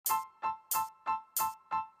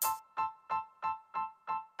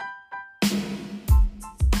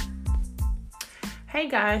Hey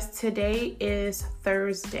guys, today is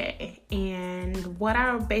Thursday, and what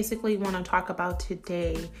I basically want to talk about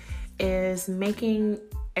today is making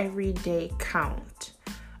every day count.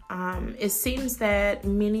 It seems that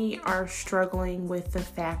many are struggling with the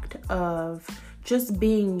fact of just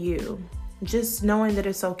being you, just knowing that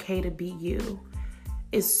it's okay to be you.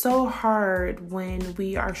 It's so hard when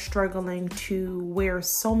we are struggling to wear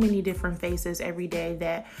so many different faces every day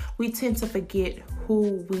that we tend to forget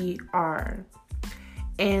who we are.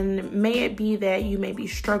 And may it be that you may be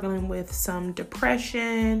struggling with some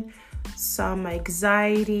depression, some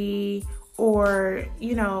anxiety, or,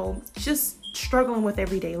 just struggling with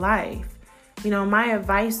everyday life. My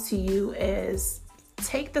advice to you is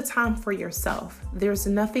take the time for yourself. There's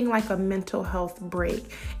nothing like a mental health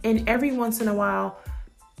break. And every once in a while,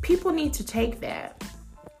 people need to take that.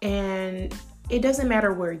 And it doesn't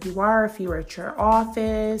matter where you are, if you're at your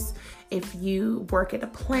office, if you work at a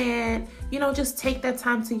plant, just take that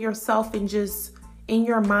time to yourself and just in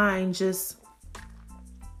your mind, just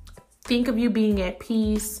think of you being at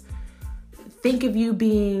peace. Think of you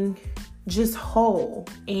being just whole.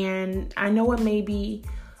 And I know it may be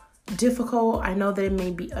difficult. I know that it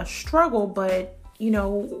may be a struggle, but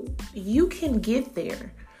you can get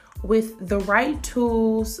there. With the right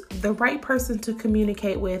tools, the right person to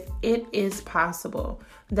communicate with, it is possible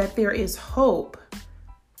that there is hope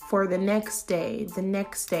for the next day, the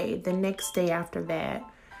next day, the next day after that.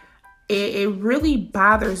 It really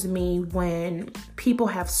bothers me when people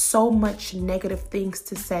have so much negative things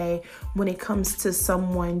to say when it comes to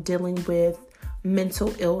someone dealing with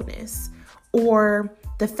mental illness, or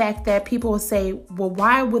the fact that people will say, well,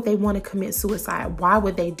 why would they want to commit suicide? Why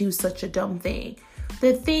would they do such a dumb thing?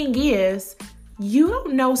 The thing is, you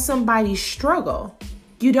don't know somebody's struggle.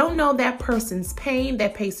 You don't know that person's pain,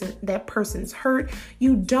 that person's hurt.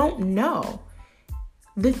 You don't know.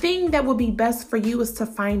 The thing that would be best for you is to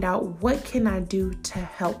find out, what can I do to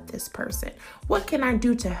help this person? What can I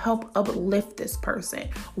do to help uplift this person?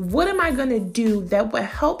 What am I going to do that will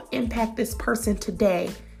help impact this person today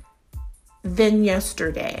than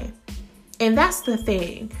yesterday? And that's the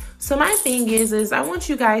thing. So my thing is I want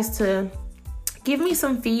you guys to give me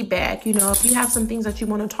some feedback. If you have some things that you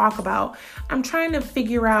want to talk about, I'm trying to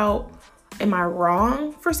figure out, am I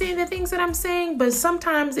wrong for saying the things that I'm saying? But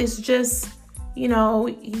sometimes it's just,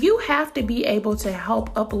 you have to be able to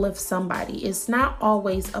help uplift somebody. It's not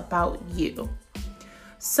always about you.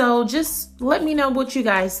 So just let me know what you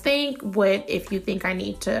guys think. If you think I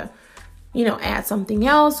need to, add something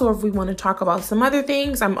else, or if we want to talk about some other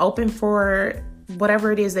things. I'm open for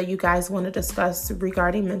whatever it is that you guys want to discuss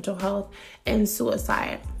regarding mental health and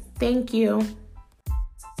suicide. Thank you.